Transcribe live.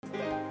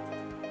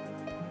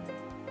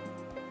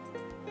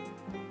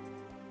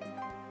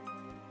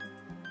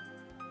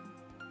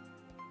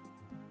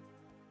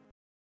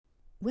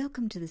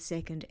Welcome to the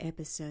second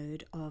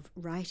episode of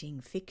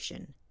Writing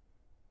Fiction.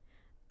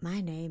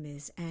 My name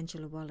is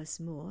Angela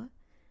Wallace-Moore.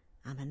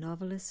 I'm a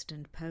novelist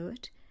and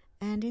poet,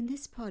 and in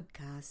this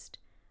podcast,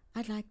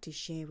 I'd like to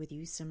share with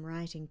you some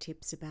writing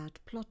tips about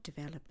plot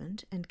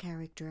development and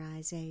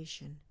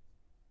characterization.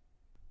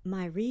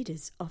 My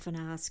readers often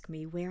ask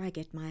me where I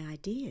get my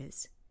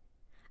ideas.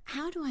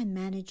 How do I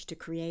manage to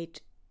create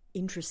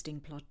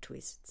interesting plot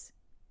twists?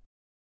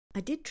 I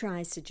did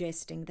try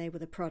suggesting they were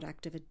the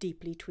product of a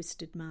deeply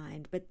twisted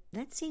mind, but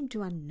that seemed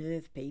to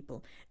unnerve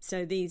people,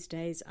 so these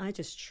days I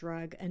just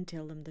shrug and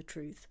tell them the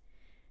truth,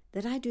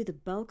 that I do the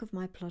bulk of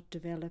my plot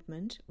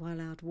development while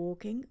out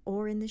walking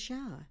or in the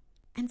shower.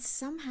 And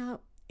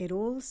somehow it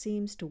all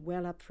seems to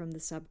well up from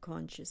the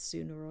subconscious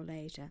sooner or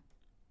later.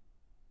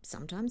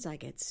 Sometimes I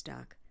get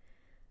stuck,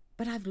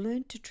 but I've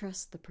learned to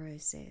trust the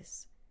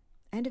process,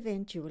 and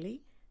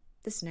eventually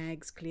the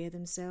snags clear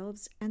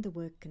themselves and the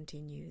work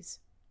continues.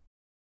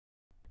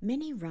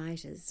 Many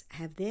writers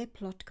have their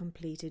plot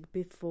completed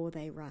before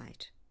they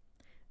write.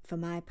 For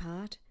my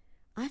part,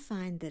 I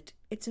find that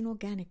it's an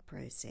organic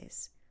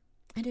process,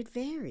 and it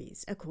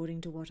varies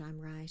according to what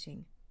I'm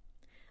writing.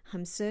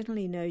 I'm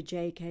certainly no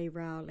J.K.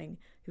 Rowling,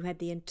 who had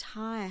the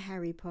entire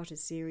Harry Potter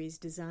series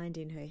designed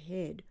in her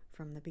head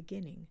from the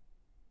beginning.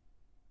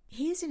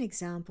 Here's an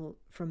example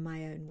from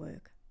my own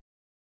work.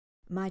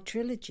 My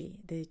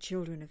trilogy, The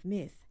Children of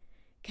Myth,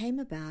 came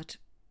about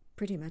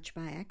pretty much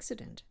by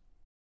accident.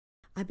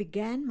 I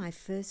began my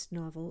first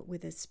novel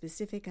with a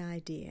specific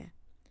idea,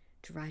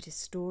 to write a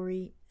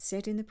story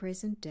set in the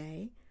present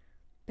day,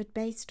 but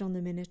based on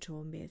the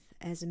Minotaur myth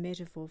as a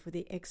metaphor for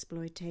the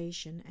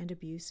exploitation and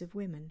abuse of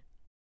women.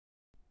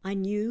 I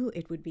knew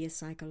it would be a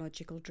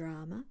psychological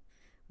drama,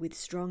 with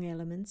strong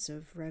elements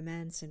of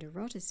romance and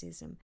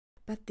eroticism,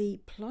 but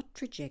the plot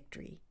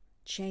trajectory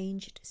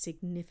changed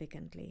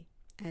significantly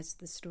as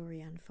the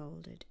story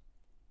unfolded.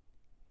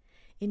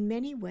 In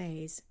many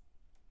ways,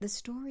 the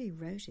story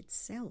wrote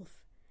itself,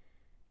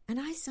 and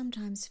I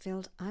sometimes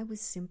felt I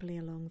was simply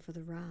along for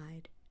the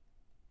ride.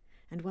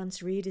 And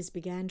once readers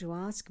began to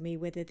ask me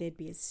whether there'd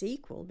be a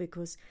sequel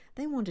because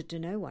they wanted to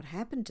know what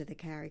happened to the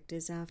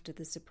characters after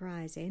the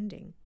surprise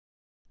ending,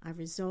 I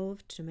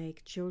resolved to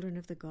make Children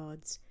of the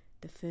Gods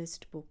the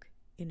first book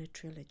in a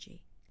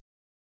trilogy.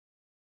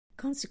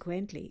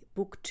 Consequently,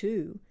 Book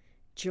 2,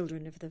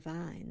 Children of the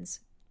Vines,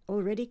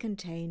 already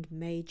contained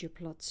major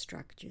plot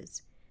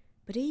structures,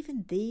 but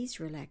even these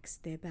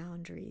relaxed their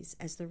boundaries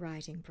as the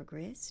writing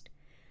progressed,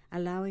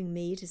 allowing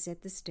me to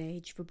set the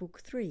stage for Book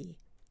 3,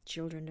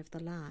 Children of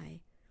the Lie,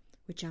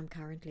 which I'm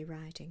currently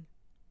writing.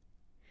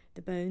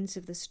 The bones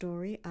of the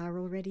story are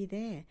already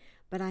there,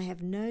 but I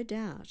have no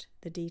doubt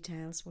the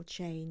details will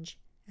change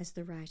as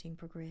the writing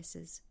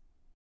progresses.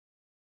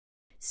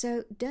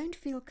 So don't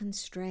feel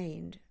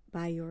constrained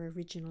by your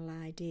original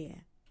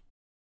idea.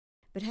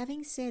 But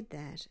having said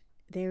that,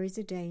 there is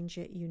a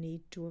danger you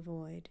need to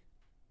avoid.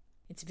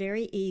 It's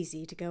very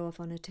easy to go off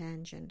on a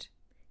tangent,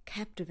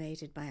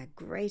 captivated by a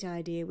great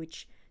idea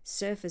which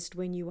surfaced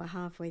when you were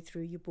halfway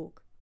through your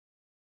book.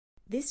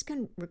 This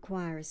can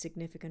require a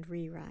significant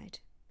rewrite,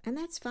 and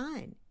that's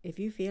fine if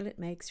you feel it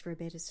makes for a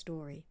better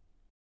story.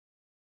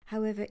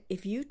 However,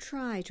 if you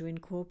try to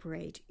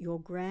incorporate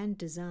your grand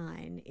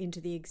design into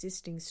the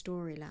existing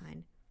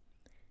storyline,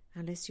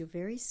 unless you're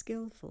very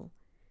skillful,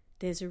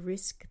 there's a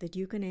risk that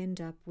you can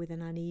end up with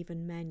an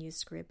uneven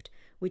manuscript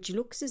which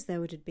looks as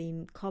though it had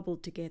been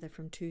cobbled together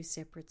from two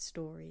separate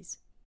stories.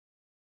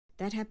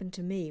 That happened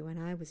to me when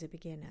I was a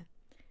beginner,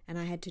 and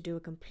I had to do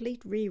a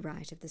complete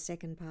rewrite of the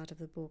second part of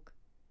the book.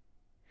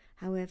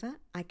 However,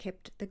 I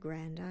kept the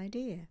grand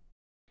idea,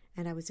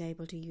 and I was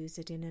able to use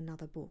it in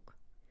another book.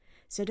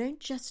 So don't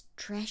just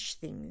trash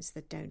things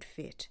that don't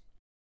fit.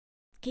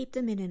 Keep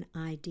them in an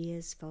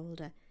ideas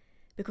folder,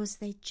 because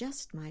they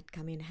just might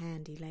come in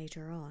handy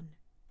later on.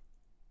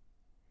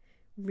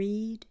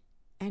 Read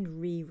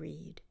and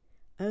reread,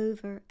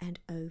 over and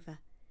over,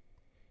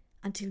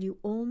 until you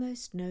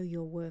almost know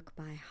your work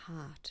by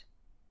heart.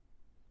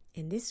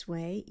 In this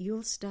way,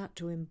 you'll start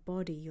to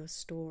embody your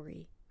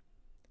story.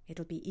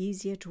 It'll be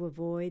easier to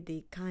avoid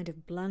the kind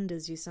of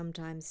blunders you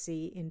sometimes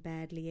see in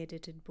badly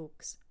edited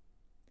books.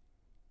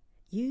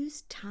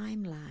 Use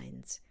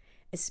timelines,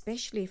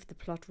 especially if the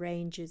plot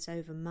ranges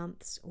over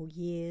months or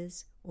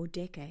years or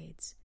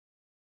decades.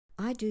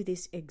 I do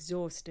this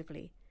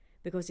exhaustively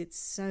because it's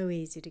so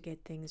easy to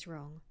get things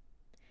wrong.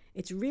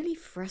 It's really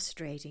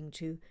frustrating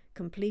to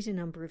complete a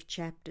number of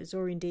chapters,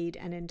 or indeed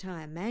an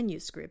entire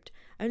manuscript,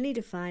 only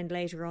to find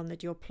later on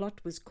that your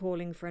plot was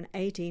calling for an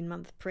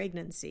 18-month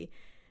pregnancy,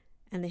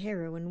 and the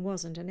heroine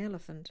wasn't an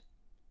elephant.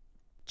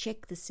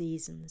 Check the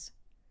seasons,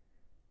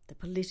 the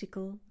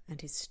political and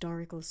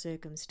historical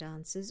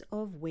circumstances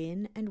of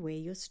when and where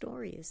your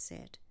story is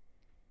set.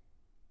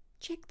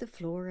 Check the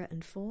flora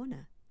and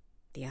fauna,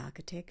 the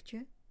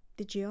architecture,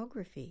 the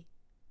geography.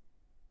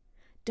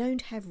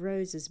 Don't have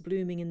roses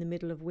blooming in the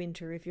middle of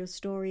winter if your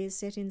story is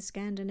set in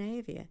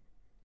Scandinavia.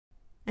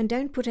 And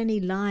don't put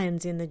any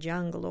lions in the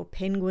jungle or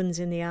penguins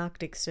in the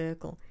Arctic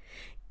Circle.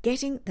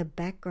 Getting the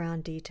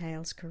background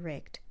details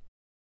correct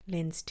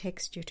lends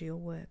texture to your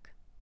work.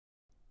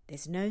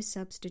 There's no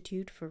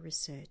substitute for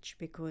research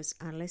because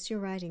unless you're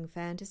writing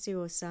fantasy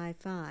or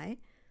sci-fi,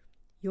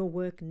 your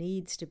work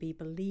needs to be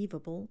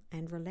believable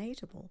and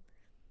relatable,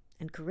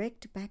 and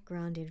correct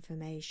background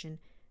information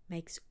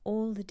makes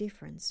all the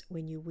difference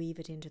when you weave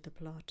it into the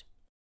plot.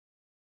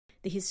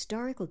 The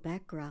historical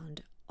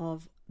background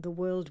of the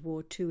World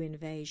War II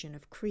invasion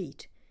of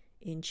Crete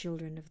in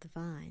Children of the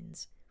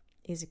Vines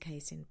is a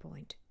case in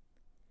point.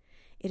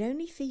 It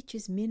only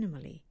features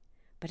minimally,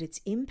 but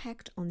its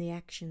impact on the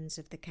actions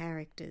of the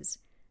characters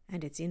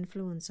and its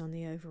influence on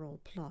the overall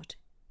plot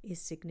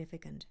is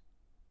significant.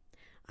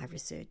 I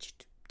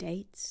researched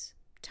dates,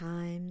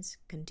 times,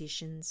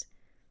 conditions,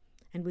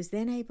 and was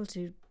then able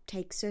to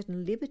take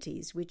certain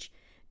liberties which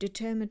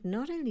determined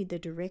not only the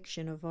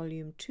direction of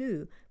Volume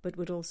 2, but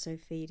would also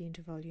feed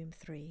into Volume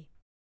 3.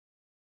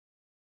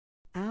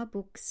 Our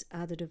books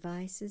are the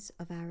devices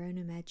of our own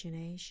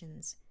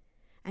imaginations,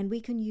 and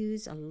we can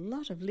use a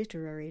lot of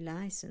literary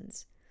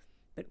license,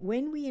 but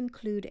when we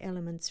include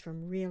elements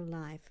from real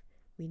life,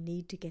 we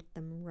need to get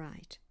them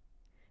right,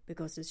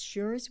 because as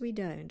sure as we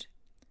don't,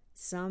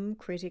 some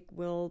critic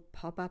will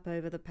pop up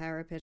over the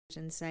parapet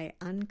and say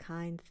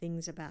unkind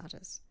things about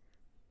us.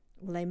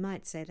 Well, they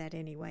might say that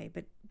anyway,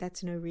 but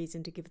that's no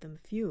reason to give them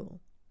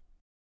fuel.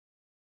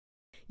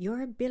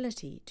 Your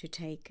ability to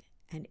take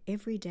an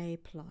everyday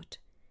plot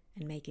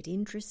and make it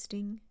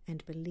interesting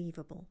and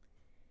believable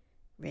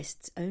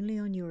rests only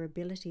on your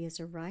ability as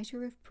a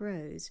writer of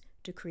prose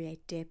to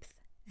create depth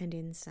and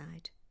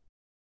insight.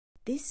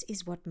 This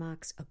is what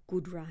marks a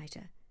good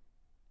writer,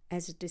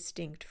 as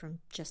distinct from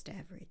just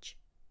average.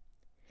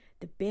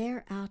 The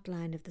bare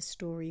outline of the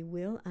story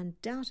will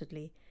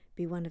undoubtedly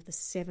be one of the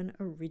 7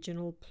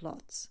 original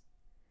plots,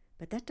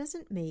 but that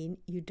doesn't mean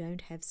you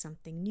don't have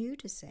something new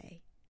to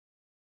say.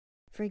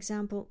 For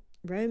example,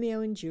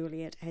 Romeo and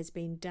Juliet has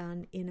been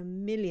done in a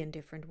million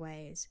different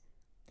ways,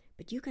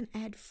 but you can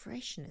add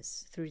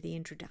freshness through the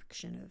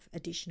introduction of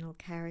additional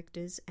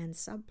characters and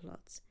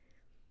subplots,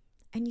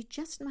 and you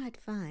just might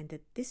find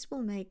that this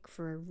will make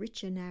for a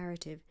richer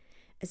narrative,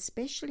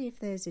 especially if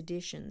those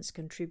additions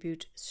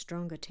contribute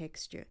stronger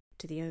texture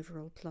to the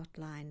overall plot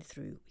line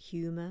through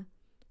humour,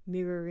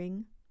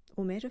 mirroring,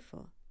 or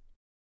metaphor.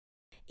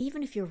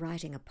 Even if you're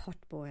writing a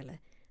potboiler,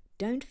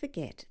 don't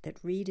forget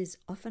that readers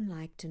often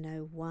like to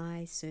know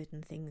why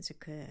certain things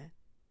occur.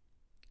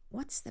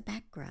 What's the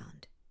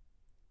background?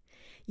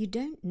 You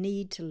don't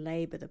need to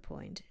labour the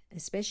point,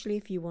 especially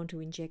if you want to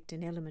inject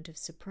an element of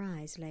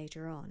surprise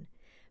later on,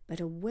 but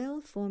a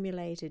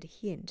well-formulated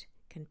hint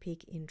can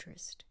pique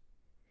interest,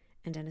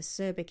 and an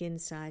acerbic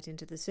insight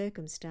into the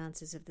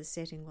circumstances of the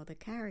setting or the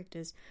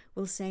characters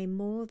will say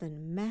more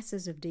than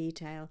masses of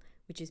detail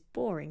which is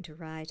boring to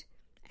write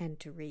and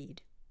to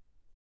read.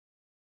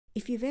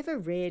 If you've ever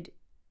read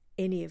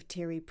any of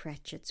Terry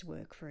Pratchett's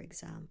work, for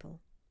example,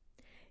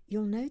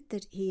 you'll note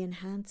that he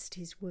enhanced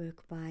his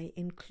work by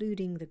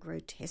including the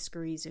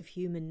grotesqueries of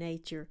human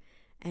nature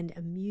and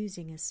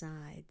amusing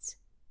asides.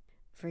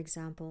 For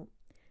example,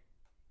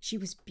 she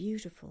was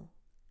beautiful,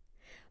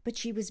 but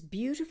she was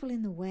beautiful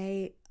in the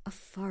way a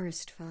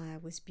forest fire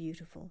was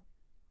beautiful.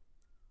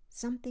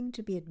 Something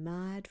to be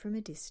admired from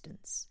a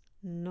distance,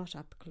 not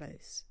up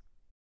close.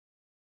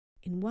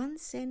 In one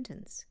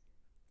sentence,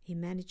 he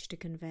managed to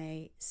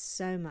convey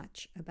so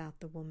much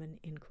about the woman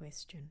in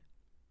question.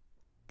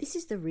 This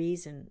is the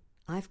reason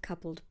I've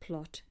coupled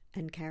plot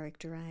and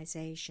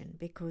characterization,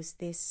 because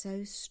they're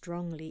so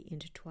strongly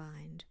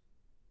intertwined.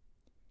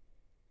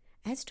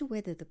 As to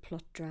whether the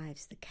plot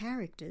drives the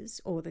characters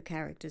or the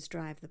characters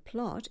drive the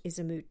plot is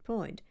a moot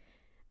point,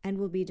 and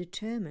will be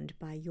determined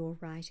by your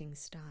writing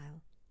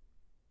style.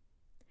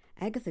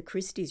 Agatha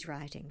Christie's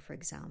writing, for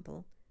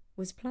example,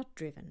 was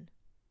plot-driven.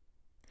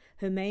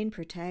 Her main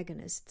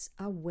protagonists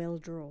are well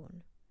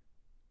drawn.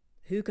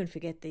 Who can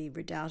forget the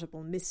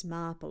redoubtable Miss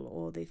Marple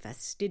or the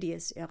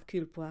fastidious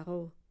Hercule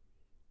Poirot?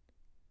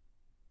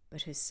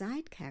 But her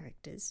side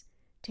characters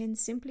tend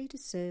simply to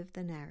serve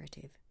the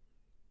narrative,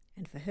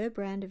 and for her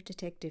brand of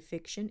detective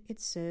fiction it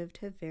served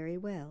her very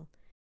well.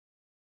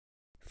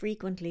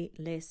 Frequently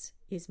less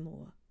is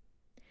more,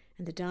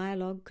 and the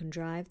dialogue can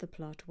drive the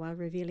plot while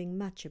revealing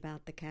much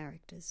about the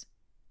characters.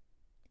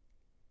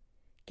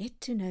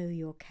 Get to know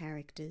your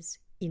characters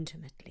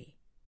intimately.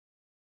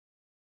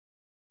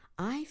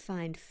 I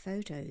find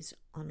photos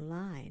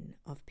online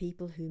of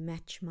people who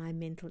match my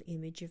mental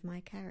image of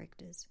my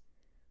characters.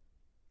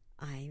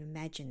 I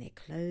imagine their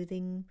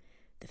clothing,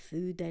 the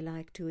food they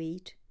like to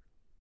eat,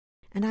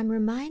 and I'm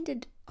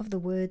reminded of the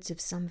words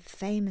of some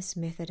famous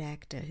method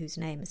actor whose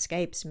name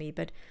escapes me,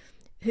 but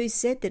who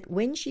said that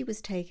when she was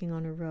taking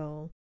on a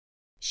role,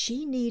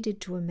 she needed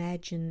to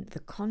imagine the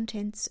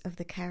contents of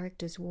the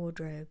character's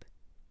wardrobe,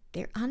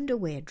 their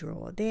underwear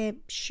drawer, their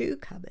shoe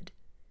cupboard.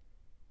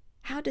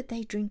 How did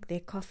they drink their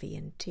coffee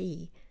and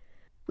tea?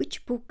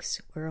 Which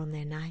books were on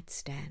their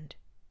nightstand?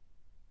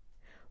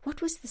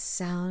 What was the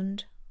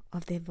sound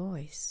of their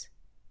voice?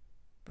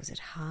 Was it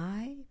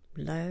high,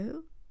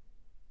 low?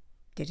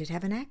 Did it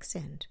have an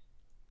accent?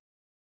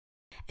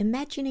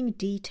 Imagining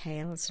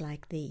details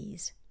like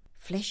these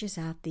fleshes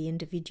out the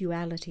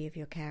individuality of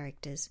your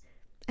characters,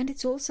 and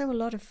it's also a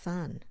lot of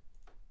fun.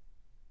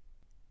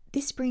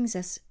 This brings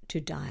us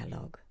to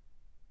dialogue.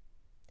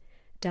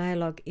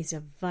 Dialogue is a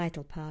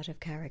vital part of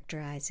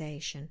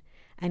characterization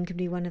and can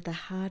be one of the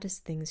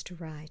hardest things to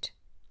write.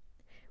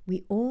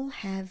 We all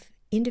have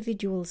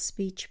individual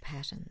speech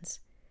patterns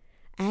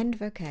and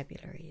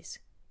vocabularies,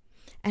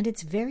 and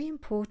it's very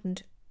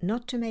important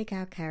not to make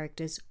our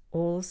characters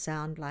all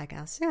sound like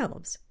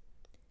ourselves.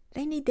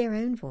 They need their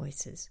own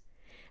voices,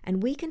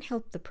 and we can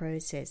help the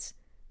process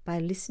by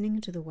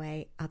listening to the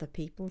way other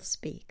people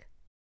speak.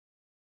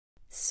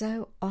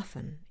 So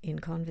often in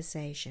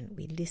conversation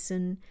we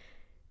listen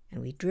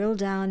and we drill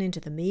down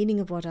into the meaning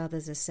of what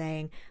others are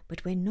saying,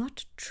 but we're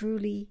not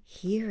truly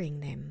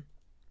hearing them.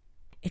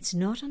 It's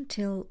not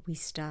until we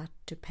start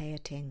to pay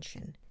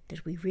attention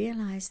that we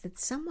realize that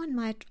someone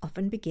might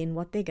often begin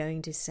what they're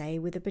going to say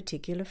with a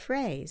particular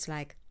phrase,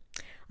 like,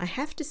 "I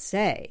have to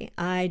say,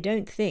 I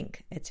don't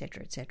think,"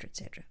 etc., etc.,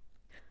 etc.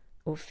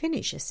 Or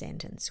finish a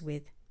sentence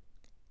with,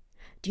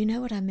 "Do you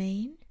know what I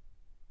mean?"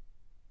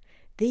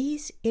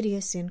 These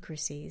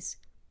idiosyncrasies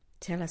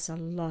tell us a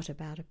lot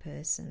about a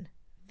person,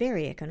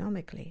 very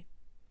economically.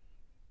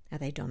 Are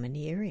they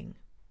domineering?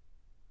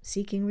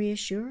 Seeking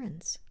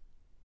reassurance?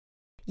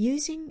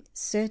 Using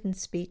certain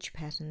speech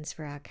patterns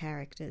for our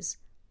characters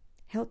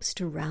helps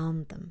to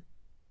round them,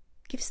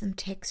 gives them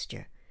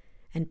texture,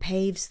 and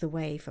paves the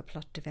way for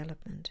plot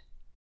development.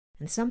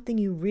 And something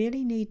you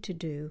really need to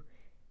do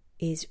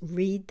is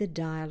read the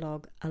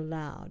dialogue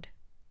aloud.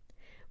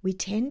 We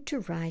tend to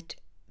write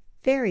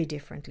very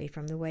differently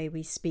from the way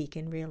we speak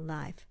in real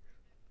life.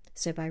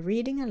 So by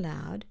reading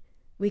aloud,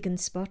 we can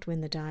spot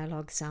when the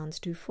dialogue sounds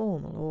too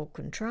formal or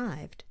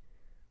contrived.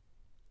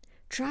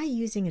 Try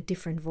using a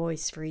different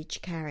voice for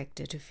each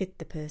character to fit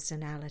the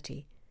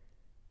personality.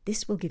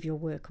 This will give your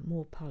work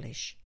more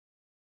polish.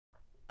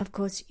 Of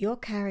course, your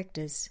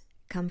characters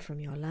come from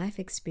your life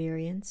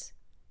experience,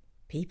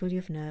 people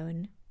you've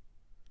known,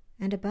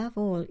 and above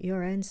all,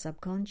 your own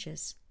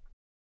subconscious.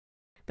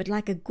 But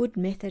like a good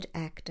method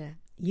actor,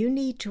 you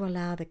need to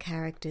allow the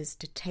characters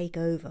to take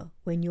over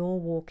when you're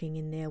walking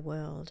in their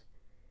world.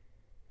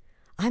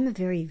 I'm a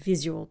very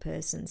visual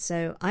person,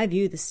 so I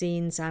view the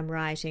scenes I'm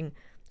writing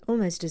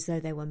almost as though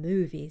they were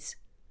movies.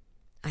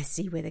 I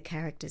see where the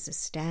characters are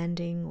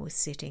standing or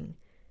sitting.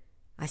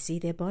 I see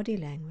their body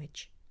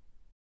language.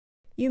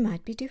 You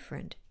might be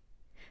different.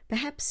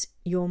 Perhaps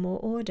you're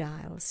more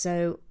audile,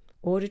 so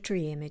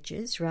auditory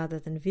images rather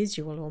than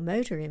visual or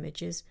motor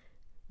images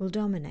will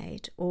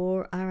dominate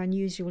or are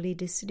unusually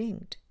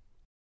distinct.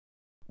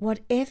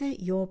 Whatever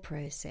your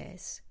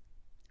process,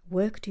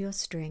 work to your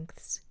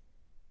strengths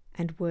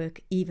and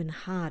work even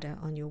harder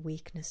on your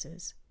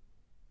weaknesses.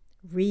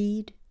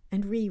 Read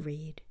and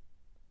reread.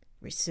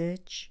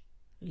 Research,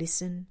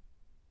 listen,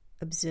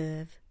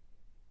 observe,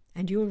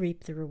 and you'll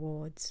reap the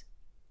rewards.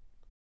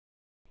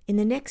 In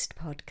the next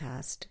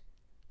podcast,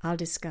 I'll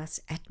discuss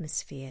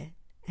atmosphere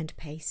and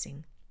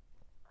pacing.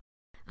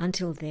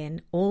 Until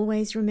then,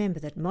 always remember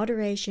that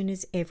moderation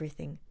is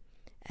everything.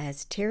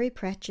 As Terry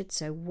Pratchett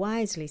so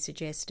wisely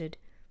suggested,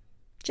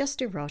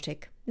 just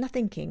erotic,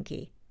 nothing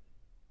kinky.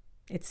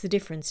 It's the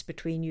difference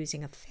between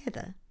using a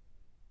feather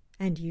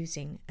and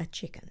using a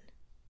chicken.